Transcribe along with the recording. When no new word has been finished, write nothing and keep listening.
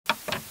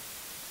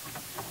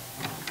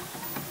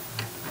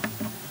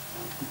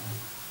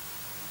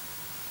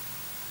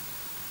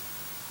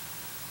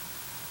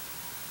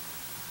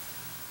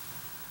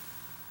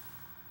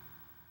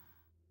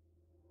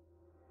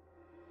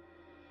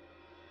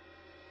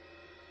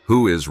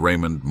Who is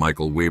Raymond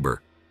Michael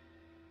Weber?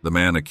 The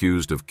man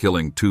accused of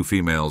killing 2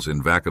 females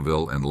in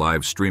Vacaville and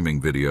live streaming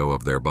video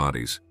of their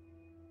bodies.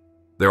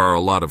 There are a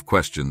lot of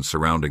questions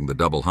surrounding the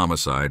double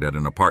homicide at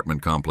an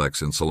apartment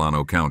complex in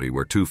Solano County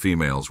where 2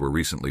 females were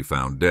recently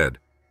found dead.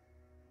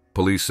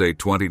 Police say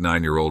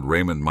 29-year-old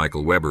Raymond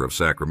Michael Weber of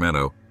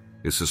Sacramento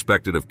is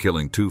suspected of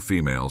killing 2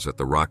 females at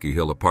the Rocky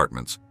Hill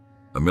Apartments,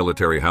 a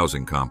military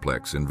housing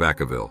complex in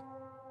Vacaville.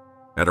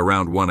 At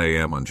around 1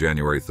 a.m. on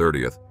January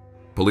 30th,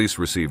 police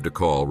received a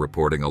call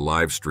reporting a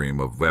live stream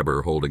of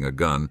Weber holding a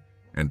gun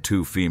and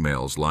 2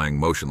 females lying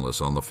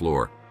motionless on the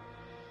floor.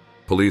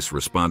 Police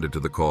responded to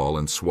the call,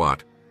 and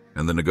SWAT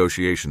and the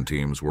negotiation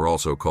teams were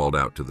also called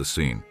out to the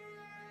scene.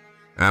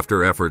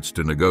 After efforts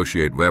to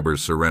negotiate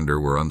Weber's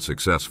surrender were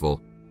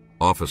unsuccessful,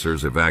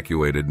 officers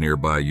evacuated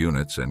nearby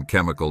units and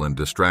chemical and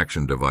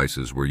distraction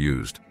devices were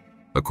used,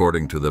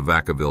 according to the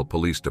Vacaville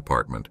Police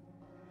Department.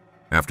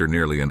 After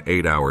nearly an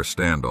 8-hour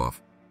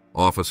standoff,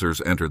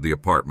 officers entered the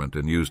apartment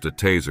and used a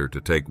taser to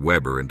take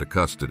Weber into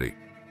custody.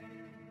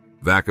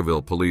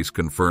 Vacaville police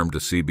confirmed to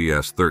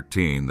CBS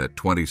 13 that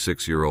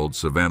 26-year-old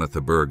Savannah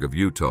Thaberg of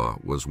Utah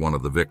was one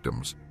of the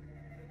victims.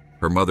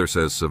 Her mother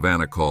says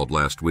Savannah called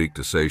last week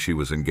to say she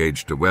was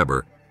engaged to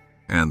Weber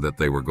and that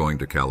they were going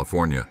to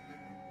California.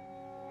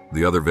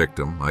 The other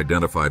victim,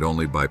 identified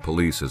only by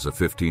police as a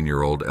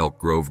 15-year-old Elk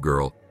Grove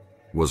girl,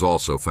 was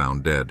also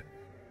found dead.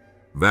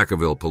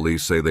 Vacaville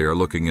police say they are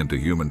looking into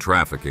human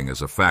trafficking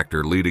as a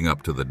factor leading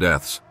up to the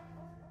deaths.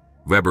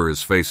 Weber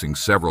is facing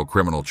several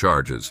criminal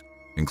charges,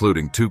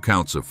 including 2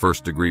 counts of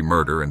first-degree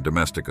murder and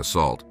domestic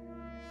assault.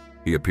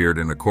 He appeared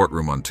in a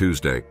courtroom on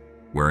Tuesday,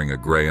 wearing a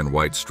gray and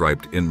white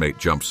striped inmate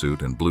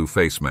jumpsuit and blue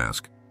face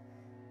mask.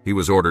 He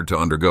was ordered to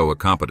undergo a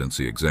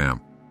competency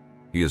exam.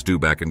 He is due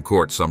back in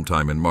court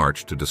sometime in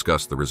March to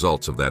discuss the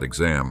results of that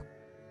exam.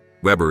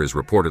 Weber is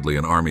reportedly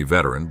an Army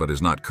veteran but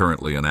is not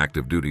currently an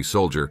active-duty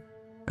soldier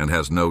and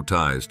has no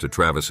ties to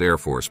Travis Air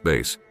Force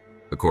Base,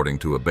 according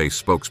to a base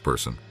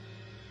spokesperson.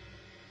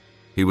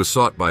 He was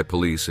sought by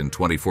police in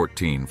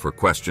 2014 for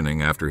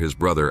questioning after his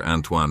brother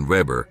Antoine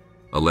Weber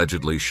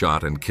allegedly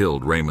shot and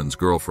killed Raymond's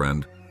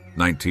girlfriend,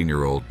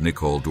 19-year-old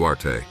Nicole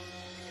Duarte.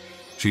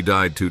 She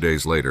died 2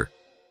 days later.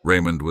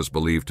 Raymond was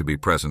believed to be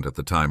present at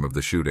the time of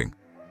the shooting.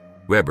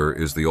 Weber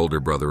is the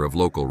older brother of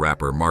local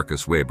rapper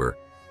Marcus Weber,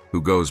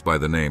 who goes by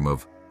the name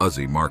of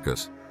Uzi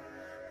Marcus.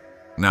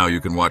 Now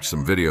you can watch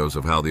some videos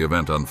of how the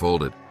event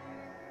unfolded.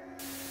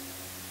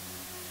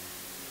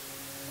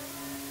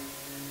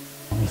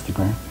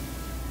 Instagram.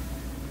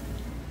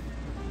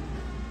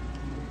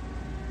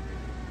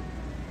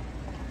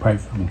 Pray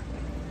for me.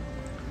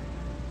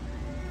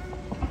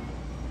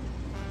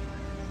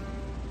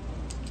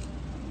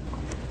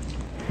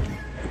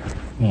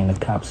 Me and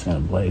the cops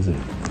finna blaze it.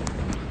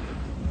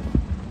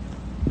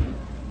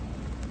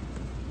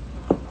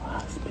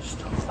 Oh, this bitch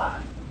still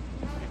alive.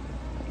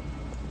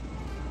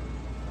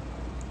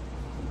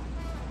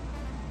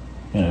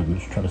 Yeah, that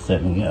bitch try to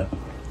set me up.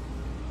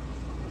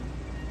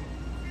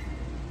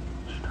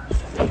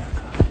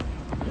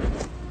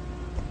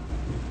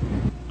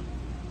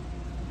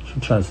 She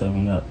try to set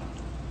me up.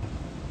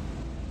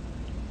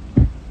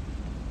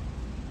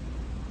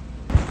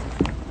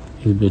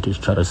 These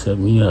bitches try to set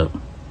me up.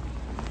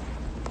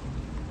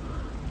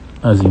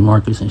 Uzi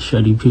Marcus and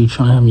Shuddy P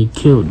trying to have me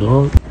killed,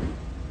 dog.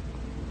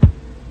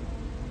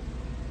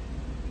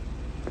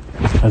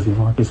 Uzi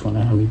Marcus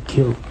wanna have me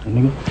killed,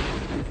 nigga.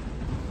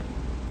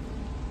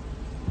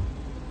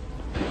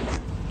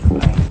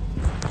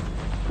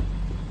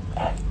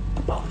 Hey,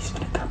 the police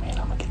gonna come in,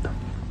 I'ma get them.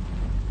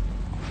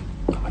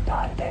 I'ma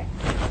die today.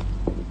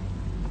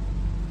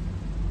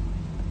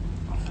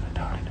 I'm gonna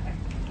die today.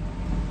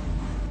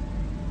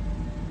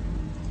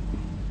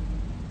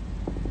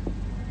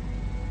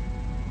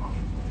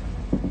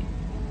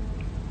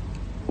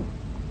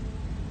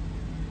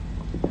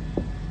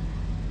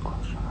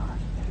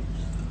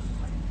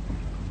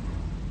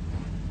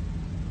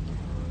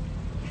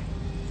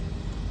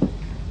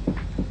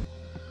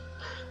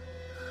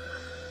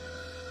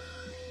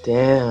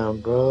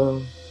 Damn, bro.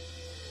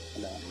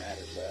 It don't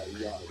matter, bro.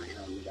 You already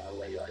know me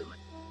already. Like,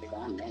 if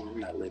I'm known, I'm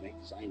not living,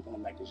 because I ain't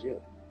going back to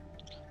jail.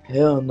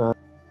 Hell no.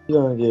 You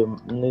gonna get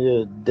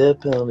nigga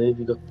death penalty if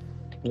you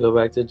go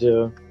back to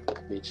jail.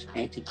 Bitch,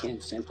 Auntie Kim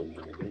sent me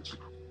here, bitch.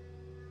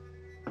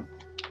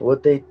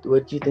 What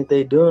you think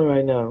they doing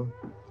right now?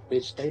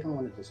 Bitch, they don't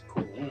want to just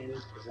put in,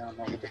 because I don't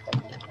know what the fuck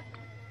I'm doing.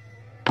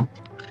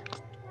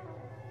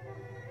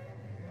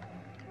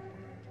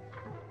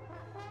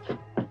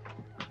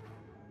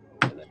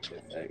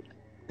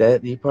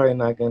 That he probably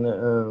not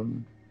gonna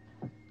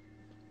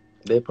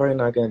they probably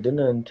not gonna do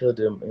nothing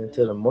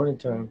until the morning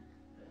time.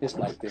 It's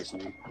like this,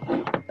 man.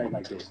 Play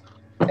like this.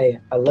 Hey,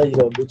 I love you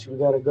though, bitch. We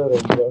gotta go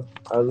though, bro.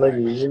 I love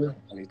you, you hear me?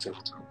 Me too.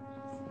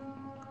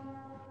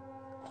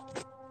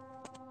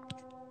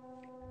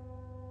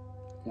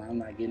 Well, I'm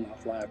not getting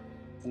off live.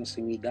 You're gonna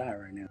see me die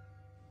right now.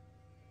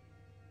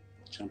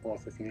 Jump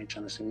off if you ain't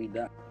trying to see me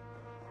die.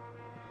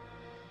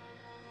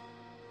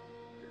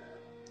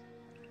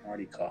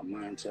 Already caught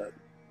mine up.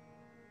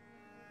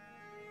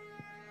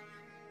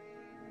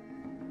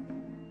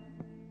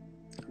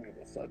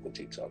 Fuck what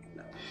you talking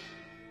about.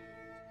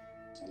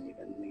 Some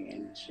nigga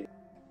in this shit.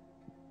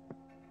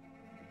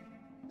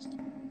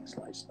 It's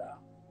lifestyle.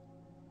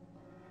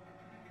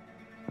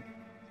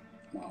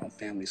 My whole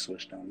family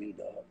switched on me,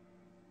 dog.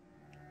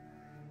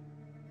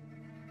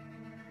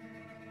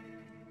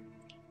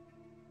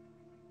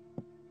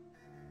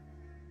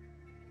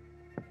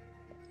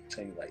 I'll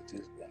tell you like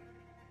this, bro.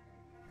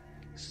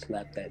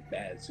 Slap that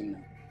bad, you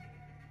know.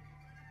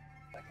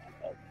 Like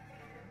on up.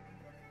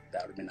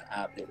 That would have been the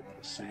opposite of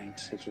the same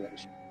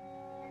situation.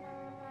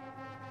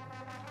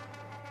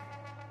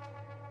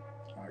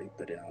 I already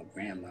put it on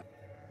grandma.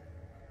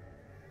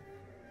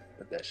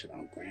 Put that shit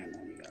on grandma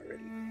me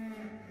already.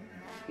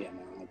 Yeah,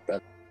 my own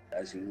brother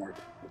doesn't work,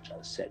 but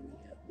y'all set me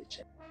up, bitch.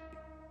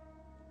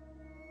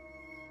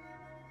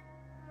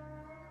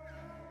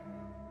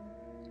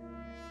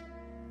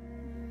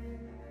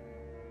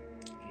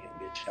 Yeah,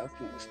 bitch, y'all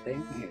can stay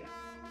on here.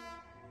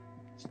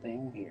 Stay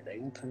on here. They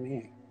gonna come in.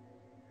 Here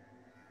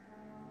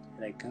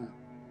they come.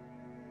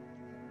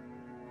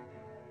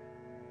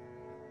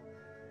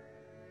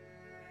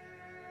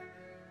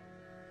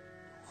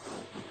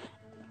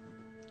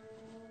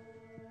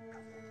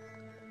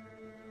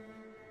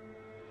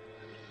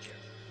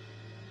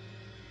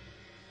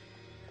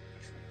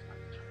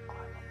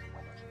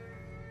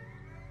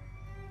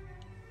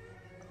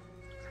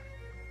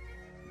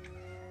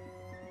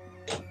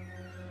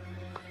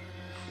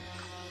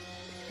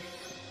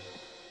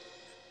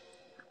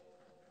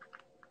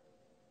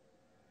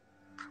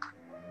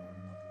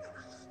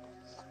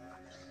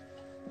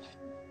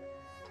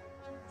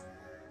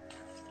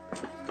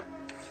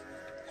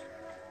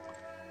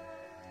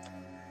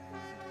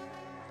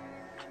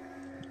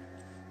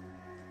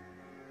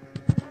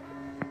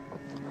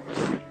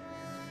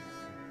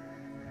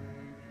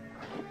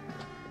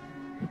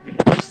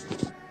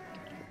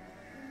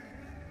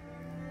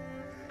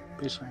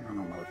 Bitch, I ain't on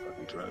no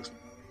motherfucking drugs.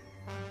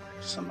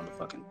 Just some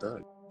motherfucking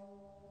thug.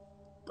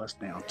 Bust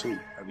down too,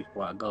 right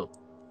before I go.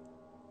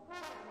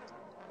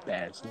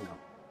 Bad, you know.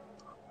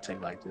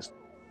 Take like this.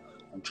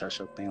 Don't trust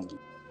your family.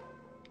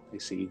 They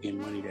see you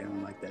getting money, they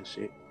don't like that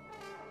shit.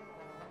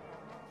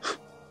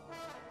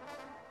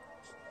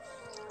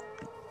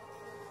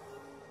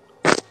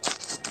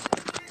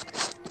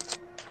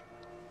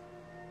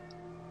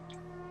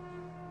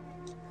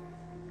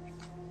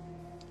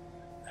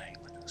 I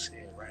ain't what I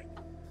said, right?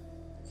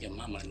 Your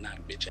mama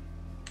not, bitch. I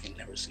can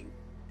never see.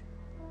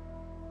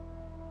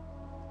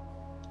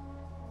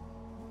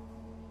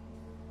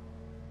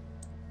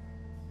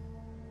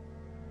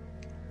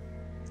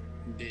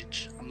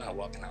 Bitch, I'm not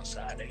walking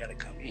outside. They gotta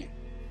come in.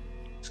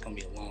 It's gonna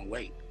be a long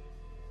wait.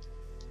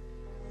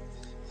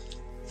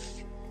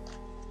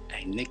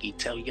 Hey, Nikki,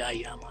 tell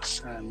Yaya my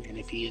son, man.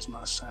 If he is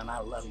my son, I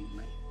love him,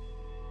 man.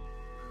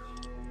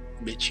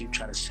 Bitch, you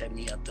try to set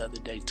me up the other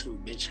day, too.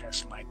 Bitch, had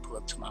somebody pull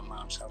up to my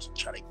mom's house and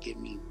try to get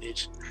me,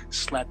 bitch.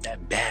 Slap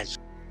that badge.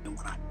 And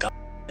when I go,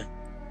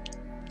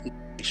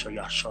 make sure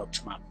y'all show up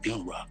to my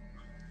funeral.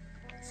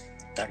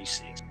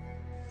 36.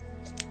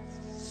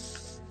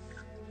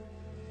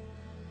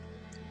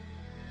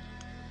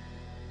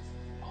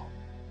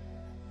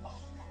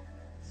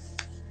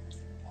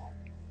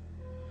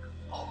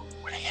 Oh,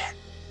 where they at?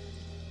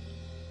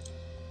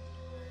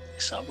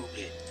 It's over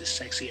with. This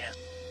sexy ass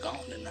gone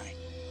tonight.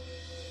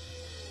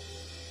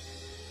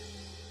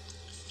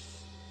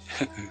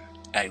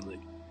 Hey, look.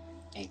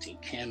 Auntie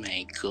Kim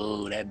ain't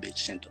cool. That bitch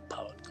sent the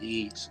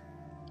police.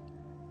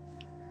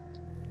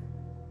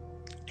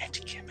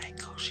 Auntie Kim ain't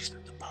cool. She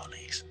sent the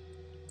police.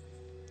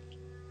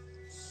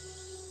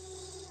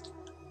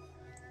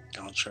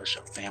 Don't trust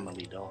your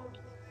family, dog.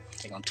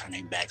 They gonna turn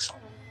their backs on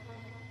you.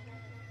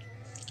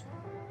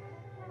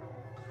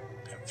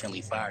 That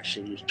friendly fire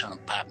shit, he was trying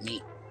to pop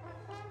me.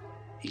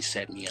 He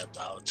set me up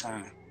all the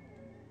time.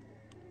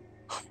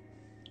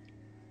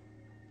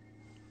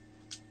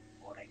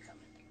 Oh, they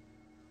coming.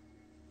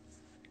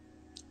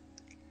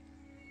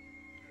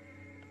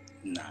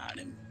 Nah,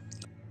 them.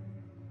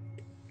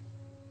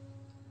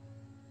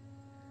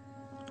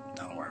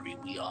 Don't worry,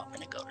 we all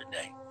finna go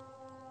today.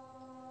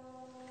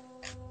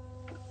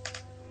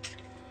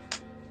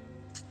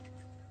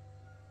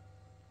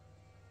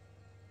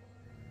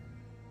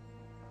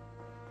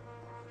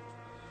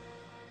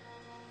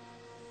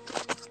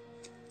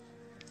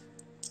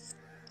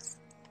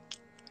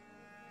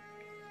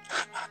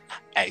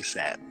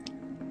 ASAP.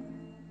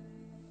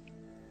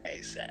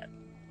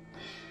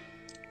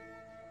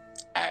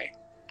 Hey,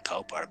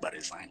 cold part about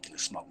this, I ain't gonna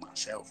smoke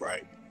myself,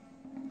 right?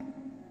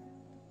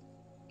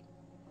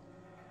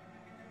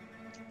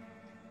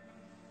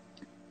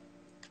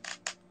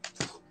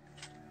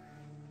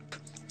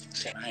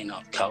 Said I ain't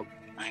no coke,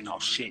 I ain't no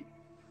shit.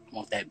 I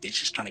want that bitch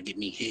just trying to get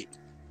me hit.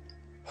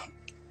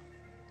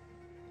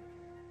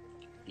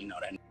 You know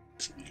that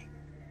is me.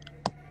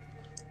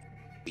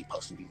 He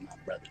supposed to be my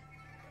brother.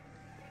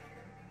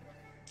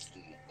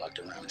 He walked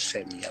around and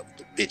set me up with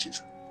the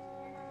bitches.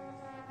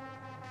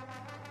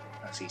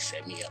 As he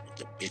set me up with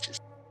the bitches.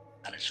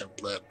 That's your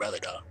blood brother,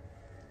 dog.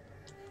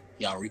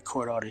 Y'all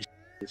record all this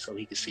shit so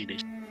he can see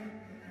this.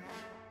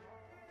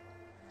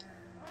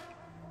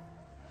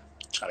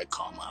 try to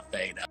call my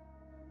fade out.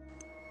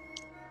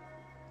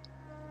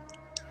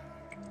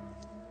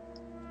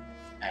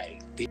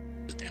 Hey, these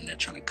damn near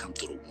trying to come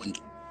through the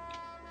window.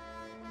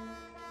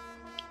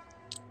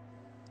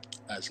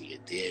 I see a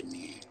dead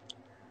man.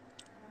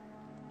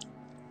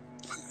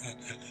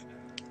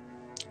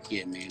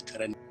 Yeah, man, tell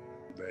that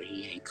bro,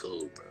 he ain't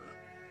cool, bro.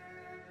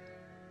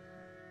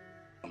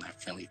 On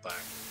that friendly fire.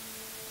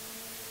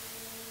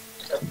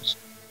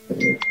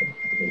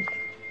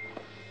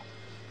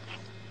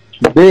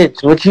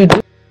 Bitch, what you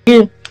do?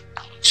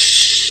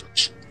 Shh.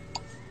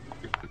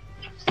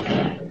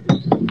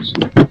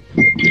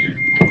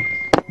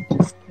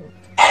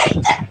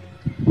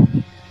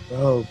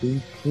 Bro,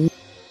 be cool.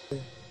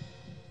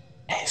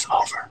 It's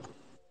over.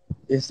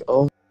 It's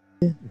over.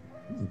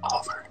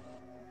 Over.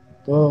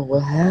 Bro,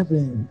 what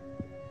happened?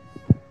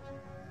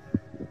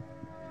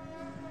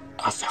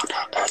 I found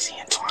out Uzi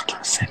and Torn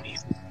trying to send me.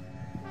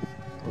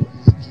 Oh,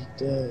 he's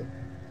geeked up.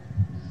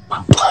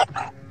 My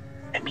blood.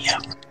 Hit me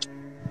up.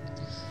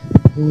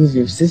 Who was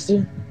your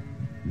sister?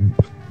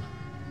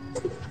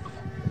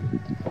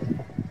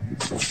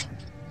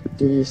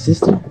 They're your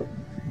sister?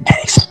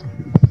 Hey.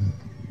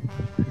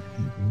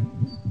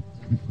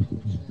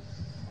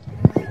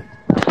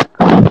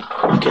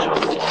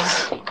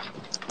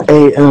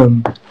 Hey,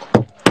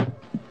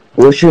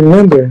 what's your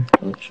number?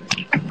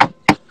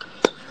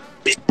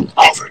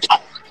 Over.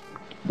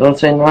 Don't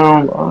say no.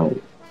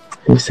 Alright.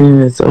 You're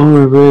saying it's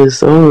over, bro.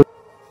 It's over.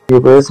 Yeah,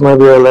 bro, this might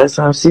be our last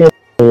time seeing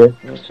you.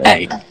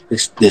 Hey,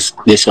 this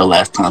your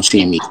last time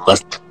seeing me.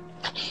 Bust.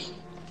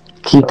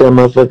 Keep that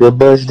motherfucker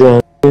bust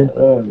down.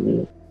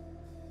 Oh,